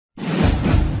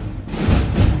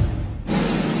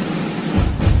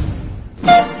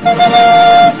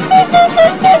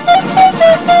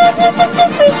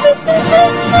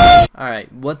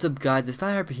What's up guys, it's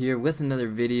Harper here with another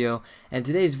video, and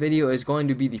today's video is going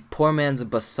to be the poor man's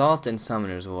Basalt in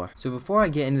Summoner's War. So before I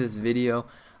get into this video,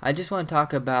 I just want to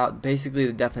talk about basically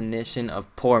the definition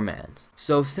of poor man's.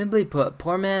 So simply put,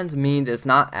 poor man's means it's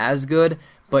not as good,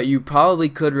 but you probably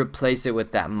could replace it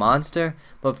with that monster,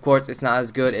 but of course it's not as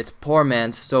good, it's poor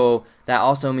man's, so that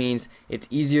also means it's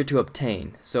easier to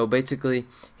obtain. So basically,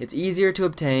 it's easier to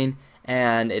obtain,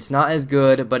 and it's not as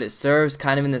good, but it serves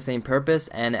kind of in the same purpose,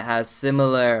 and it has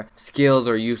similar skills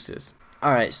or uses.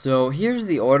 Alright, so here's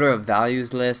the order of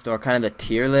values list, or kind of the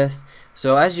tier list.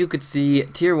 So as you could see,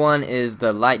 tier 1 is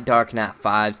the light dark nat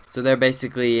 5s, so they're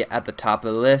basically at the top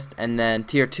of the list, and then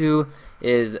tier 2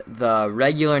 is the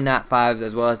regular nat 5s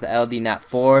as well as the LD nat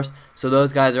 4s, so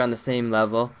those guys are on the same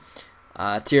level.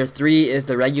 Tier 3 is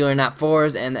the regular nat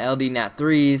 4s and the LD nat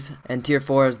 3s, and tier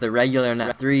 4 is the regular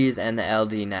nat 3s and the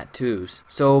LD nat 2s.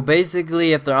 So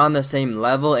basically, if they're on the same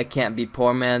level, it can't be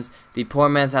poor man's. The poor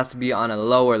man's has to be on a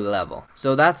lower level.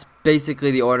 So that's basically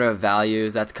the order of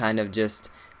values. That's kind of just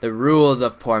the rules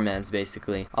of poor man's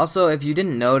basically. Also, if you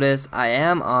didn't notice, I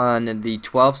am on the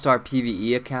 12-star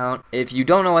PvE account. If you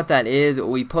don't know what that is,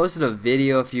 we posted a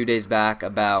video a few days back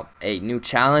about a new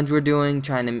challenge we're doing,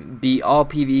 trying to beat all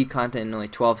PvE content in only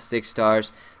 12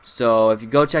 6-stars. So if you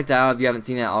go check that out if you haven't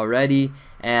seen that already.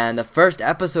 And the first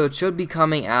episode should be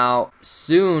coming out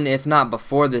soon, if not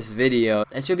before this video.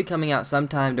 It should be coming out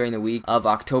sometime during the week of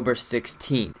October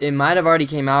 16th. It might have already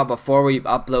came out before we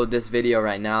upload this video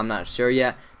right now, I'm not sure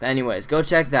yet. But anyways, go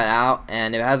check that out,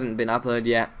 and if it hasn't been uploaded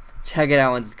yet, check it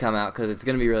out once it's come out, because it's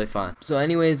going to be really fun. So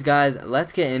anyways guys,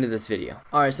 let's get into this video.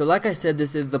 Alright, so like I said,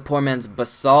 this is the poor man's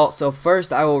Basalt. So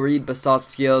first I will read Basalt's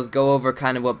skills, go over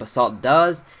kind of what Basalt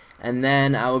does, and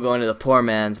then I will go into the poor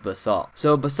man's Basalt.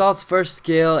 So Basalt's first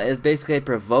skill is basically a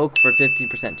provoke for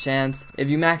 15% chance. If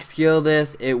you max skill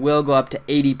this, it will go up to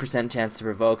 80% chance to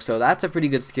provoke, so that's a pretty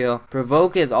good skill.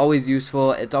 Provoke is always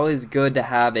useful. It's always good to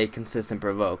have a consistent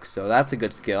provoke, so that's a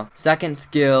good skill. Second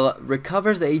skill,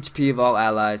 recovers the HP of all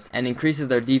allies and increases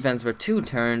their defense for 2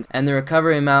 turns, and the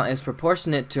recovery amount is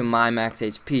proportionate to my max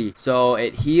HP. So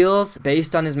it heals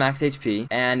based on his max HP,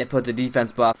 and it puts a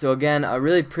defense buff. So again, a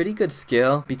really pretty good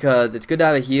skill, because it's good to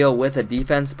have a heal with a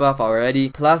defense buff already,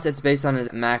 plus it's based on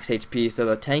his max HP, so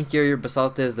the tankier your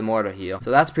Basalt is, the more it'll heal. So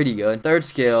that's pretty good. Third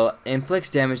skill, inflicts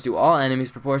damage to all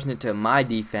enemies proportionate to my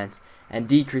defense and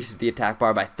decreases the attack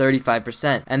bar by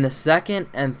 35%. And the second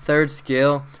and third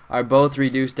skill are both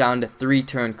reduced down to 3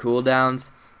 turn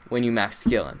cooldowns when you max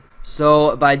skill him.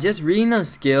 So by just reading those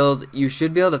skills, you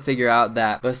should be able to figure out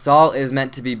that Basalt is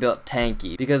meant to be built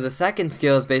tanky, because the second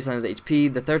skill is based on his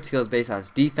HP, the third skill is based on his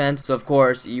defense. So of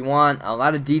course you want a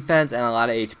lot of defense and a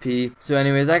lot of HP. So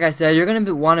anyways, like I said, you're going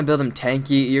to want to build him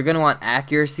tanky. You're going to want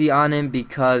accuracy on him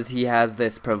because he has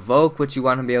this provoke, which you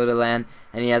want to be able to land,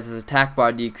 and he has his attack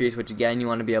bar decrease, which again you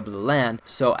want to be able to land.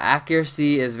 So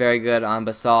accuracy is very good on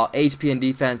Basalt. HP and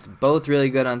defense both really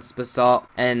good on Basalt,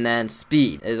 and then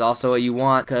speed is also what you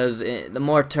want, because the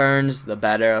more turns the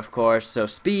better, of course. So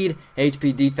speed,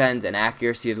 HP, defense, and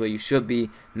accuracy is what you should be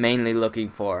mainly looking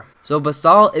for. So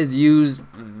Basalt is used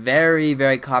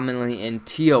very commonly in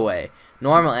TOA.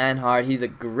 Normal and hard. He's a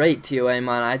great TOA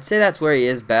mon. I'd say that's where he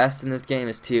is best in this game,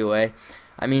 is TOA.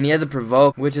 I mean, he has a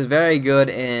provoke, which is very good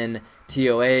in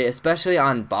TOA, especially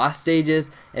on boss stages.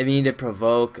 If you need to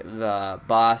provoke the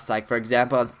boss, like for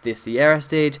example on the Sierra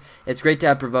stage, it's great to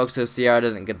have provoke so Sierra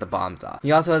doesn't get the bombs off.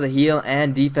 He also has a heal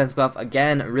and defense buff,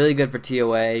 again really good for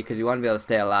TOA because you want to be able to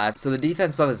stay alive. So the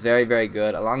defense buff is very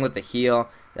good, along with the heal.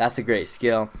 That's a great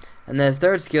skill. And then his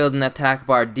third skill is an attack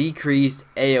bar decrease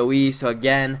AoE, so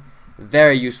again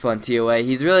very useful in TOA.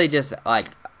 He's really just like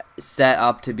set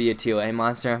up to be a TOA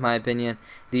monster in my opinion.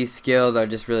 These skills are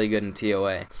just really good in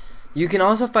TOA. You can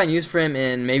also find use for him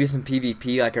in maybe some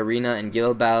PvP like arena and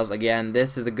guild battles. Again,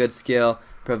 this is a good skill.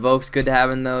 Provoke's good to have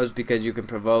in those because you can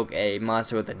provoke a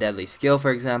monster with a deadly skill,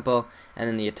 for example, and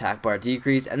then the attack bar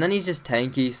decrease. And then he's just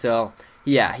tanky, so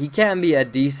yeah, he can be a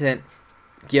decent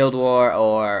guild war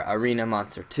or arena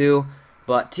monster too.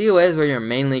 But TOA is where you're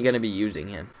mainly going to be using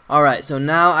him. Alright, so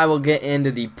now I will get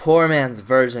into the poor man's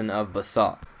version of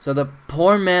Basalt. So the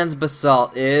poor man's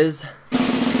Basalt is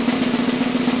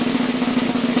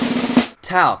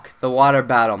Talc, the water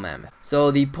battle mammoth.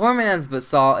 So the poor man's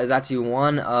Basalt is actually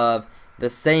one of the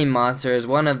same monsters,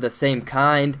 one of the same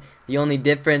kind. The only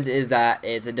difference is that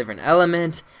it's a different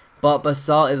element, but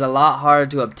Basalt is a lot harder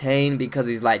to obtain because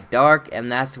he's light dark,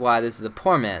 and that's why this is a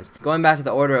poor man's. Going back to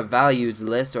the order of values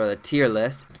list, or the tier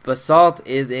list, Basalt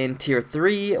is in tier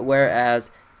 3, whereas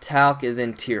Talc is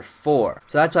in tier 4.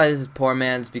 So that's why this is poor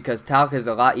man's, because Talc is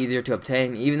a lot easier to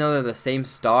obtain. Even though they're the same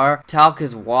star, Talc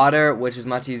is water, which is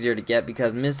much easier to get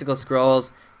because mystical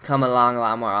scrolls come along a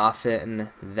lot more often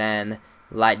than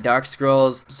light dark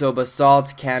scrolls. So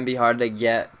Basalt can be hard to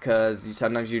get because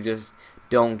sometimes you just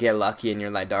don't get lucky in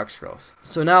your light dark scrolls.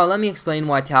 So now let me explain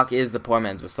why Talc is the poor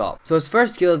man's Basalt. So his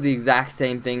first skill is the exact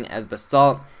same thing as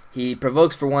Basalt. He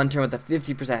provokes for 1 turn with a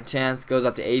 50% chance, goes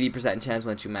up to 80% chance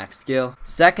once you max skill.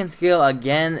 Second skill,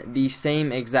 again, the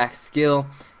same exact skill.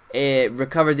 It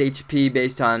recovers HP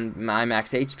based on my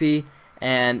max HP,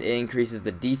 and it increases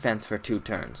the defense for 2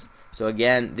 turns. So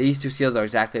again, these two skills are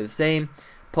exactly the same.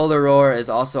 Polar Roar is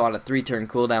also on a 3-turn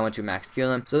cooldown once you max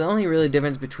skill him. So the only really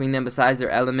difference between them besides their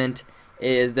element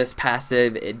is this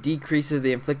passive. It decreases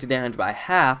the inflicted damage by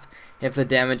half if the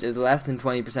damage is less than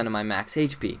 20% of my max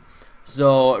HP.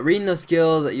 So reading those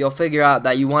skills, you'll figure out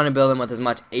that you want to build him with as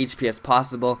much HP as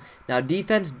possible. Now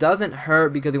defense doesn't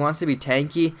hurt because he wants to be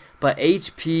tanky, but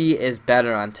HP is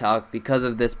better on Talc because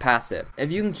of this passive.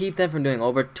 If you can keep them from doing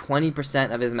over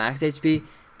 20% of his max HP,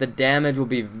 the damage will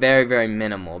be very, very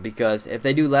minimal, because if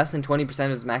they do less than 20% of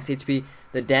his max HP,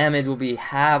 the damage will be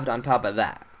halved on top of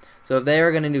that. So if they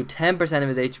are going to do 10% of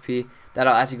his HP,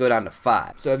 that'll actually go down to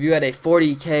 5. So if you had a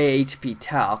 40k HP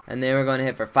Talc and they were going to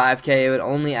hit for 5k, it would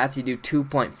only actually do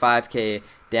 2.5k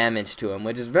damage to him,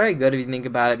 which is very good if you think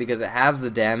about it, because it halves the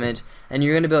damage, and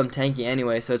you're going to build him tanky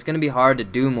anyway, so it's going to be hard to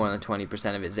do more than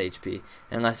 20% of his HP,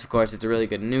 unless of course it's a really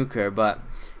good nuker. But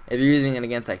if you're using it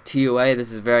against like TOA,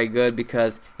 this is very good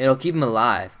because it'll keep him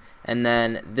alive. And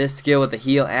then this skill with the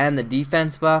heal and the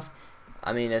defense buff,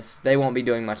 I mean, they won't be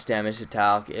doing much damage to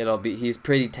Talc. He's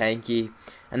pretty tanky.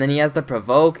 And then he has the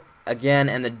provoke again,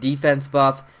 and the defense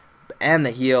buff and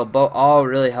the heal, both all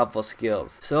really helpful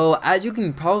skills. So as you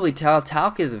can probably tell,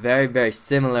 Talc is very, very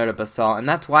similar to Basalt, and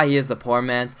that's why he is the poor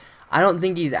man's. I don't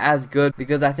think he's as good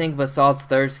because I think Basalt's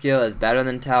third skill is better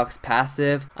than Talc's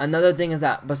passive. Another thing is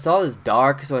that Basalt is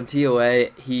dark, so in TOA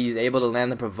he's able to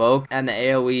land the provoke and the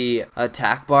AoE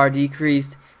attack bar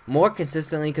decreased more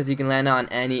consistently because he can land on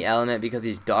any element because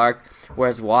he's dark.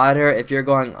 Whereas water, if you're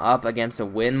going up against a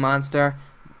wind monster,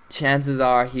 chances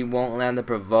are he won't land the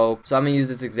provoke. So I'm going to use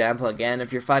this example again.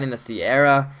 If you're fighting the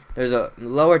Sierra, there's a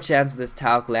lower chance of this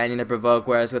Talc landing the provoke,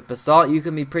 whereas with Basalt you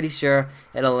can be pretty sure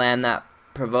it'll land that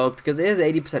provoke because it is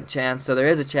 80% chance, so there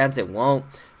is a chance it won't,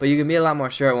 but you can be a lot more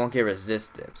sure it won't get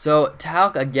resisted. So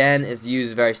Talc again is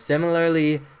used very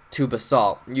similarly to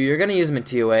Basalt. You're going to use him in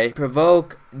TOA.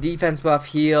 Provoke, defense buff,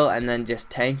 heal, and then just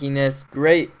tankiness.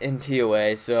 Great in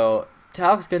TOA, so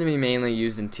Talc's going to be mainly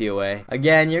used in TOA.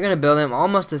 Again, you're going to build him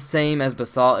almost the same as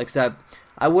Basalt, except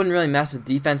I wouldn't really mess with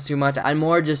defense too much. I'd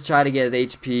more just try to get his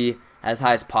HP as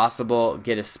high as possible,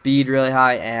 get his speed really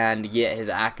high, and get his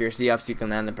accuracy up so you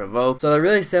can land the provoke. So they're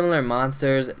really similar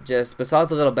monsters, just Basalt's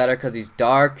a little better because he's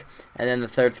dark, and then the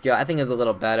third skill I think is a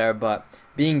little better, but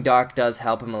being dark does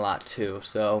help him a lot too.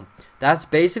 So that's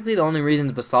basically the only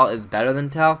reasons Basalt is better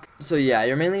than Talc. So yeah,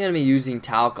 you're mainly going to be using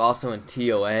Talc also in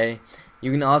TOA.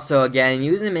 You can also, again,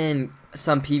 use him in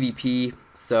some PvP,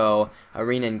 so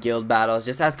arena and guild battles,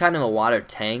 just as kind of a water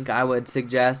tank, I would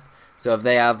suggest. So if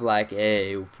they have like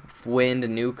a wind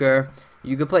nuker,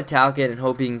 you could put Talc in and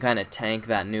hope he can kind of tank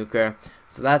that nuker.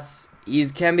 So he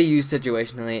can be used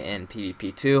situationally in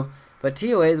PvP too, but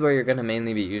TOA is where you're going to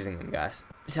mainly be using them, guys.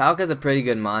 Talc is a pretty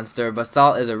good monster.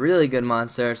 Basalt is a really good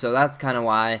monster, so that's kind of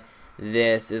why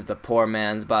this is the poor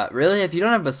man's. But really, if you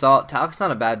don't have Basalt, Talc's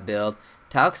not a bad build.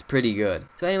 Talc's pretty good.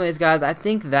 So anyways, guys, I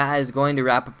think that is going to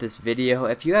wrap up this video.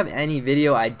 If you have any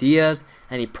video ideas,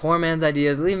 any poor man's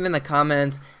ideas, leave them in the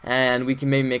comments and we can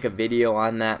maybe make a video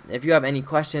on that. If you have any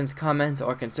questions, comments,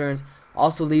 or concerns,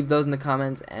 also leave those in the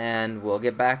comments and we'll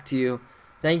get back to you.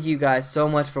 Thank you guys so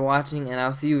much for watching, and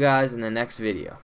I'll see you guys in the next video.